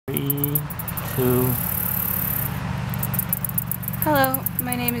who? Hello,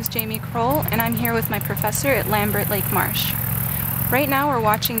 my name is Jamie Kroll and I'm here with my professor at Lambert Lake Marsh. Right now we're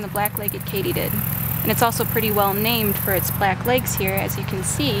watching the Black-legged Katydid, and it's also pretty well named for its black legs here. As you can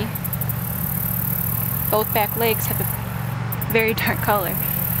see, both back legs have a very dark color.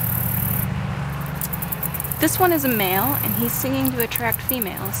 This one is a male and he's singing to attract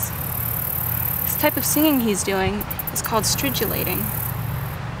females. This type of singing he's doing is called stridulating.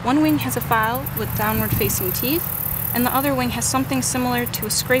 One wing has a file with downward facing teeth, and the other wing has something similar to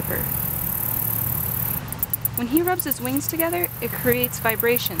a scraper. When he rubs his wings together, it creates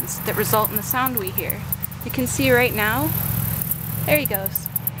vibrations that result in the sound we hear. You can see right now, there he goes.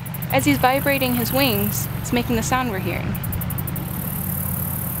 As he's vibrating his wings, it's making the sound we're hearing.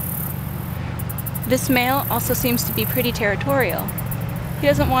 This male also seems to be pretty territorial. He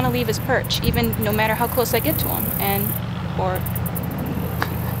doesn't want to leave his perch, even no matter how close I get to him, or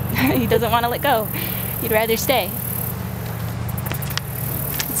he doesn't want to let go. He'd rather stay.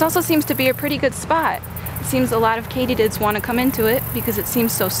 This also seems to be a pretty good spot. It seems a lot of katydids want to come into it because it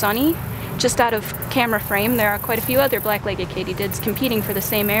seems so sunny. Just out of camera frame, there are quite a few other black-legged katydids competing for the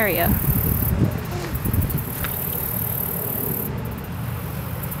same area.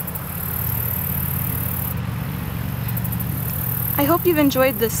 I hope you've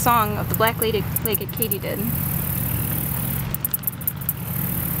enjoyed this song of the Black-legged Katydid.